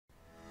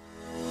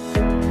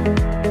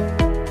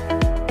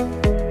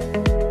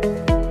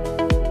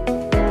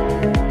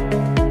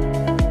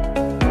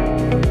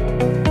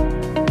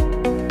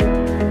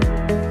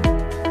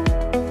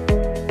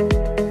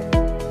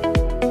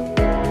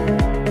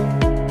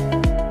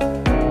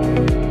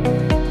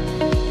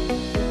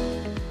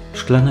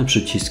Szklane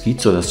przyciski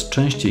coraz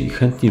częściej i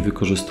chętniej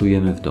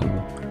wykorzystujemy w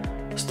domu.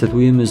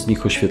 Sterujemy z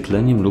nich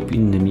oświetleniem lub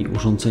innymi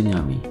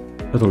urządzeniami,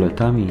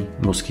 roletami,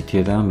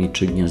 moskitierami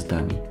czy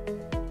gniazdami.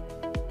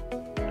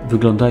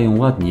 Wyglądają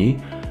ładniej,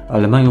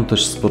 ale mają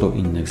też sporo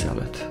innych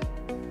zalet.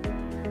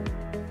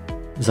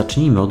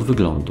 Zacznijmy od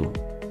wyglądu.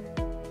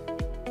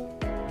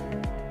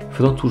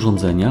 Front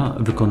urządzenia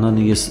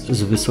wykonany jest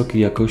z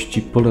wysokiej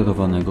jakości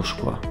polerowanego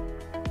szkła.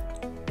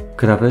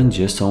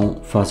 Krawędzie są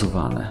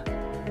fazowane.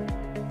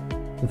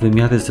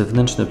 Wymiary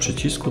zewnętrzne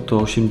przycisku to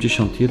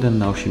 81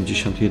 ×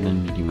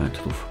 81 mm.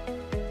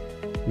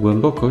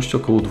 Głębokość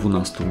około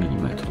 12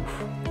 mm.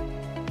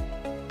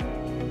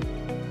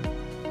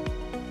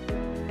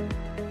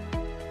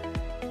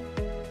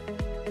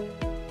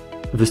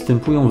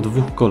 Występują w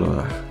dwóch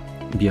kolorach: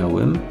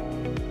 białym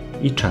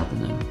i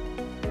czarnym.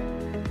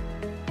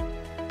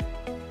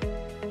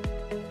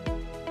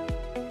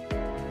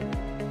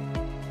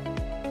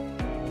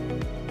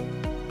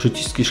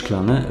 Przyciski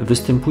szklane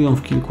występują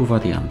w kilku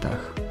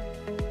wariantach.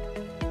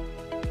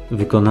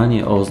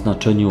 Wykonanie o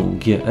oznaczeniu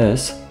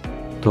GS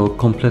to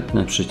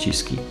kompletne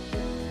przyciski.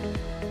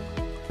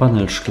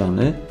 Panel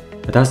szklany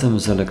razem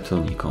z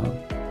elektroniką.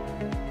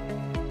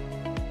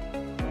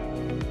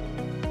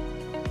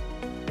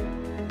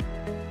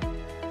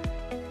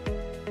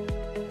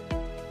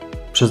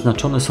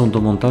 Przeznaczone są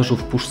do montażu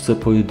w puszce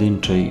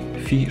pojedynczej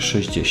FI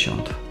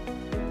 60.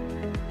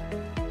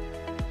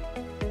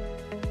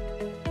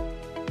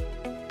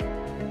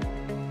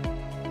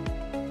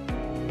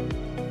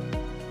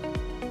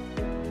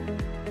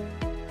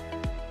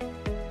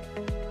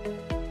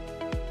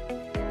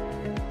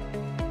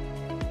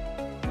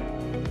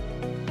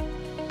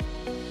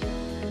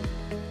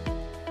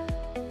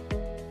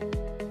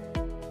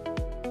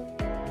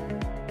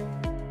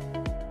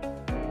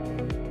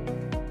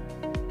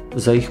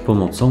 Za ich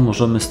pomocą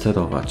możemy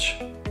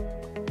sterować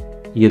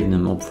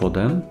jednym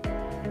obwodem,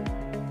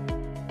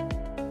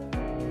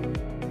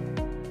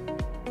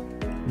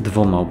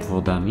 dwoma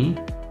obwodami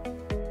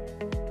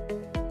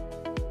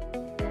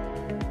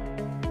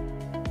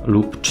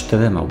lub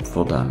 4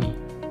 obwodami.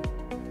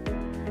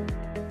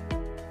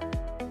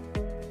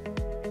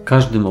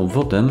 Każdym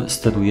obwodem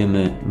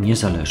sterujemy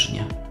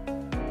niezależnie.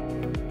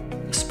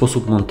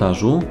 Sposób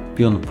montażu,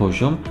 pion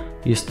poziom,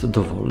 jest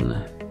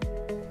dowolny.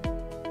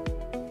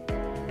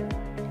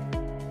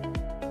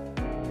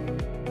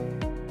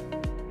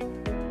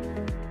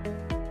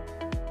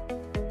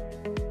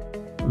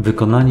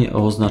 Wykonanie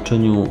o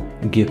oznaczeniu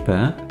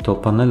GP to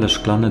panele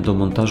szklane do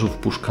montażu w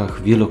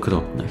puszkach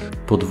wielokrotnych,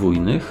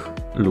 podwójnych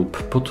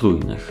lub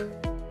potrójnych.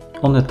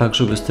 One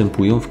także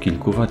występują w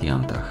kilku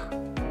wariantach.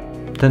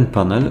 Ten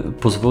panel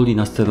pozwoli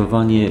na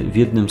sterowanie w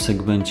jednym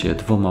segmencie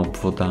 2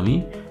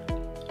 obwodami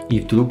i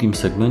w drugim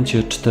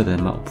segmencie 4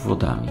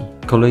 obwodami.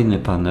 Kolejny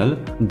panel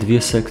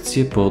 2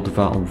 sekcje po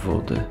 2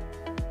 obwody.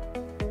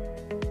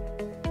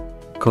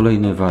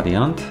 Kolejny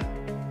wariant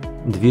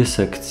 2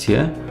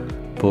 sekcje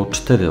po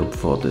 4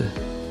 obwody.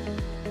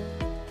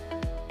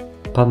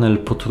 Panel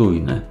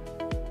potrójny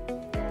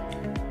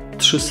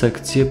 3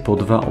 sekcje po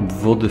 2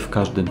 obwody w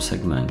każdym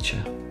segmencie.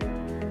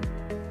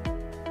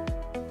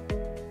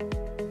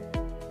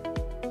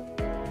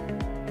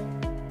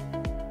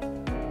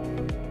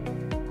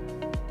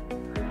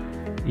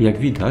 Jak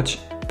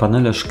widać,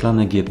 panele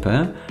szklane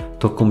GP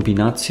to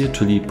kombinacje,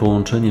 czyli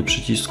połączenie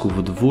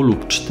przycisków 2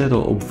 lub 4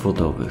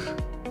 obwodowych.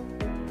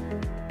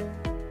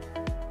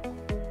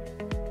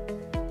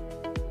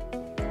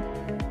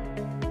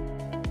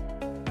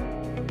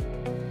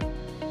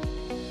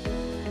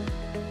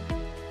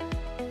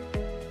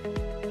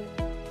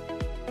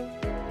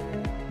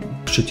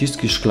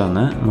 Przyciski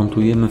szklane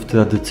montujemy w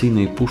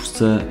tradycyjnej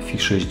puszce FI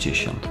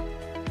 60.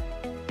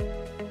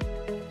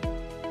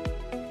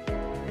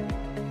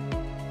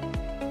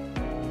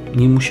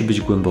 Nie musi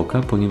być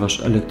głęboka,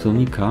 ponieważ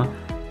elektronika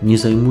nie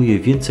zajmuje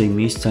więcej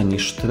miejsca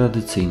niż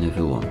tradycyjny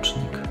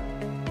wyłącznik.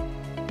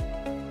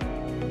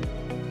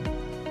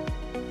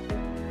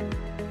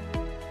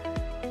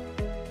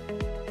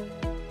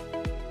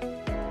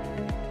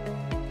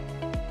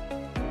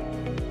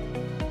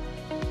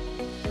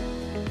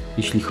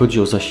 Jeśli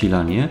chodzi o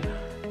zasilanie,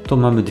 to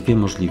mamy 2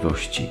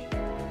 możliwości.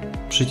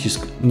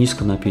 Przycisk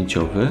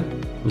niskonapięciowy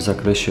w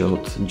zakresie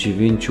od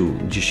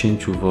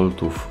 9–10 V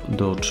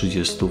do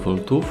 30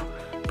 V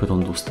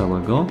prądu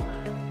stałego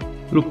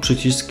lub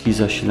przyciski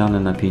zasilane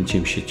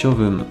napięciem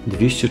sieciowym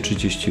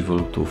 230 V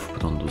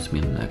prądu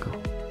zmiennego.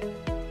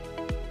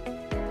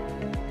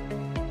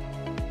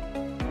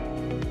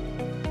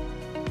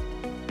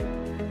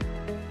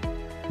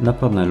 Na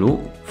panelu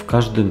w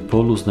każdym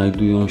polu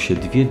znajdują się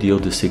 2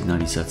 diody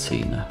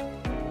sygnalizacyjne.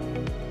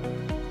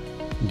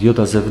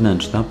 Dioda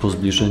zewnętrzna po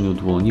zbliżeniu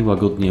dłoni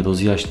łagodnie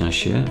rozjaśnia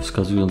się,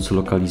 wskazując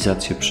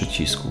lokalizację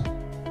przycisku.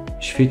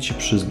 Świeci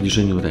przy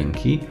zbliżeniu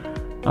ręki,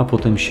 a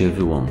potem się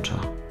wyłącza.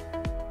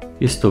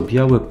 Jest to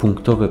białe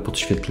punktowe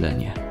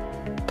podświetlenie.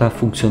 Ta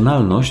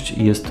funkcjonalność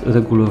jest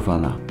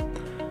regulowana.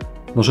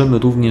 Możemy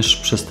również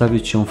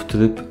przestawić ją w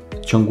tryb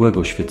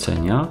ciągłego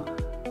świecenia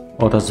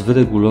oraz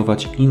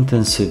wyregulować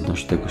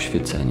intensywność tego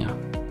świecenia.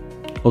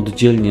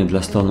 oddzielnie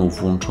dla stanu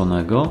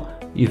włączonego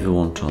i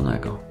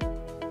wyłączonego.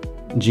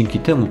 Dzięki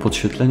temu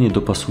podświetlenie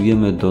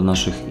dopasujemy do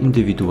naszych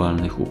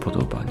indywidualnych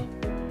upodobań.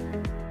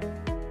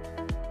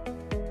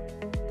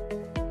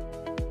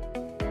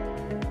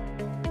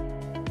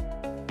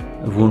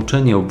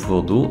 Włączenie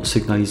obwodu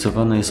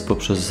sygnalizowane jest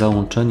poprzez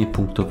załączenie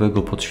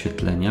punktowego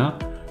podświetlenia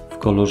w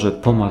kolorze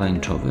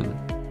pomarańczowym.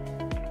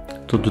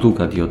 To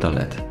druga dioda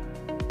LED,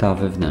 ta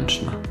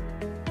wewnętrzna.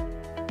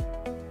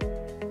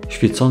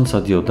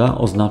 Świecąca dioda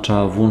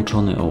oznacza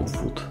włączony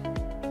obwód.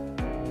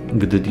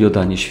 Gdy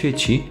dioda nie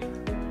świeci,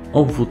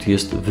 obwód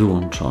jest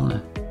wyłączony.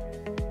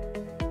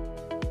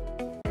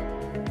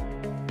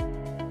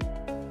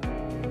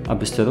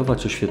 Aby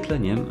sterować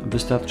oświetleniem,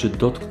 wystarczy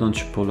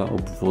dotknąć pola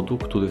obwodu,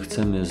 który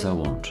chcemy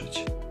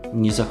załączyć.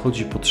 Nie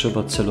zachodzi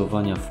potrzeba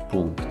celowania w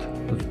punkt,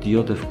 w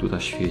diodę, która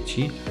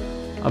świeci,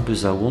 aby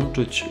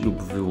załączyć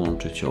lub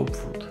wyłączyć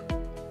obwód.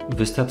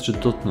 Wystarczy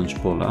dotknąć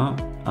pola,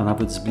 a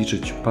nawet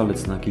zbliżyć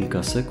palec na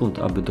kilka sekund,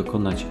 aby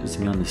dokonać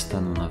zmiany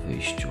stanu na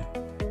wyjściu.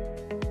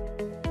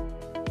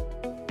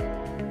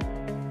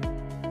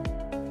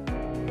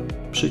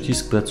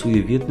 Przycisk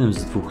pracuje w jednym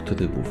z dwóch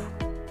trybów: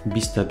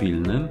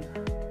 bistabilnym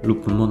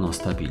lub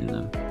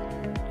monostabilnym.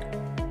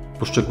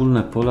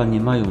 Poszczególne pola nie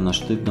mają na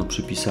sztywno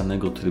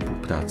przypisanego trybu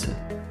pracy.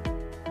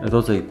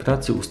 Rodzaj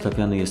pracy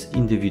ustawiany jest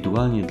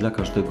indywidualnie dla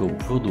każdego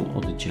obwodu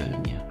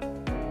oddzielnie.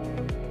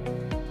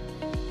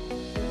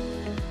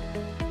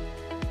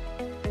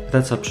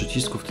 Praca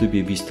przycisku w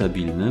trybie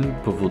bistabilnym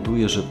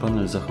powoduje, że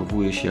panel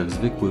zachowuje się jak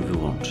zwykły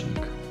wyłącznik.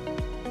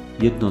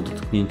 Jedno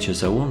dotknięcie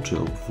załączy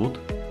obwód,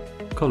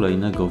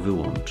 kolejne go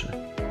wyłączy.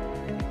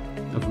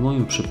 W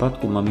moim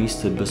przypadku ma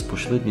miejsce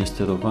bezpośrednie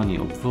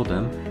sterowanie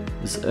obwodem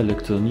z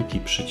elektroniki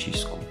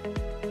przycisku.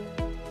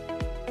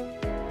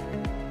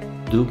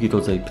 Drugi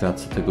rodzaj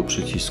pracy tego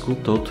przycisku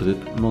to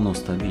tryb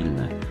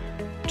monostabilny,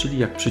 czyli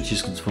jak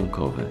przycisk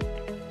dzwonkowy.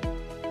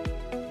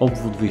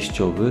 Obwód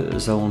wyjściowy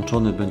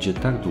załączony będzie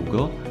tak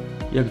długo,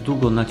 jak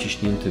długo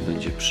naciśnięty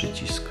będzie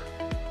przycisk.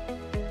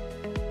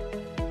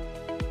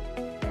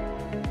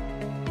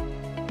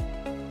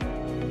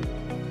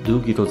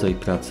 Drugi rodzaj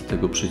pracy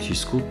tego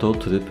przycisku to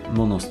tryb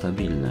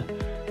monostabilny.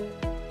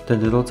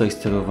 Ten rodzaj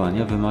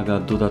sterowania wymaga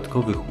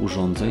dodatkowych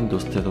urządzeń do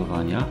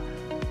sterowania,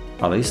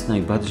 ale jest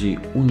najbardziej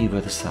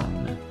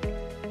uniwersalny.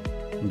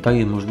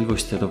 Daje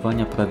możliwość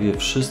sterowania prawie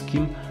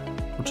wszystkim,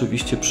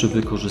 oczywiście przy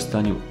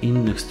wykorzystaniu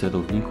innych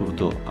sterowników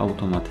do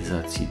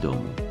automatyzacji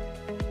domu.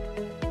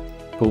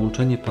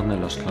 Połączenie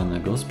panela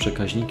szklanego z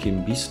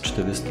przekaźnikiem BIS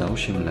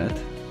 408 LED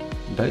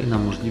daje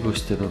nam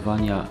możliwość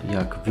sterowania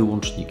jak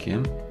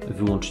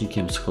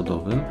wyłącznikiem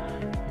schodowym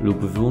lub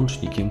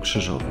wyłącznikiem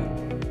krzyżowym.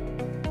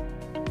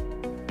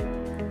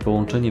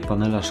 Połączenie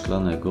panela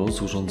szklanego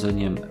z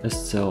urządzeniem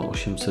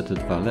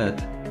SCO802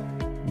 LED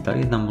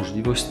daje nam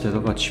możliwość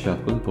sterować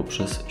światłem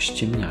poprzez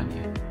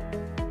ściemnianie.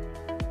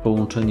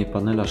 Połączenie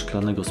panela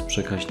szklanego z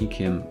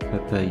przekaźnikiem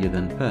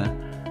PP1P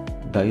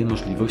daje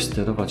możliwość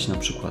sterować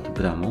np.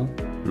 bramą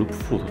lub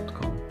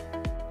furtką.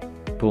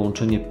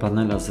 Połączenie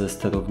panela ze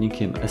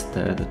sterownikiem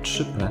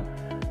STR3P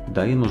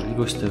daje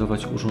możliwość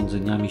sterować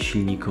urządzeniami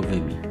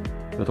silnikowymi,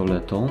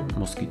 roletą,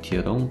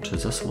 moskitierą czy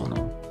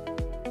zasłoną.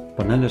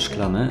 Panele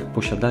szklane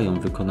posiadają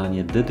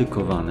wykonanie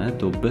dedykowane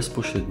do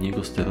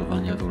bezpośredniego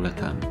sterowania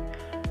roletami.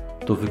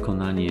 To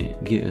wykonanie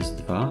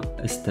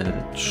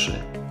GS2-STR3.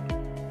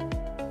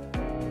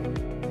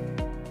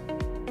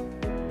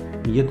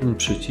 Jeden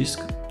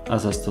przycisk, a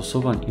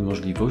zastosowań i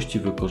możliwości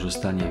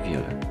wykorzystania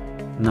wiele.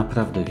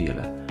 Naprawdę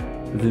wiele.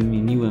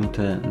 Wymieniłem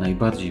te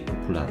najbardziej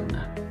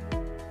popularne.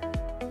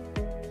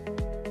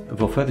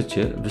 W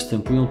ofercie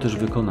występują też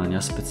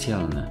wykonania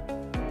specjalne.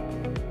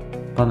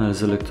 Panel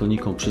z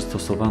elektroniką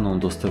przystosowaną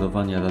do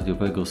sterowania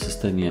radiowego w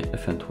systemie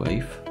FM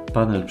Wave,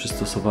 panel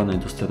przystosowany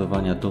do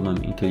sterowania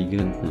domem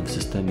inteligentnym w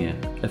systemie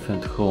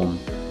FM Home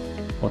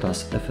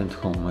oraz FM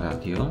Home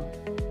Radio.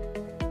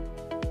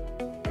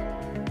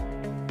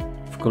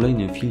 W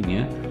kolejnym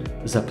filmie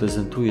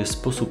zaprezentuję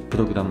sposób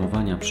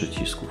programowania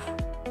przycisków.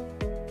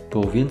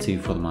 Po więcej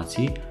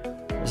informacji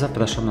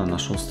zapraszam na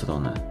naszą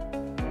stronę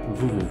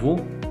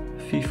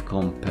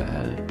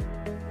www.fifcom.pl.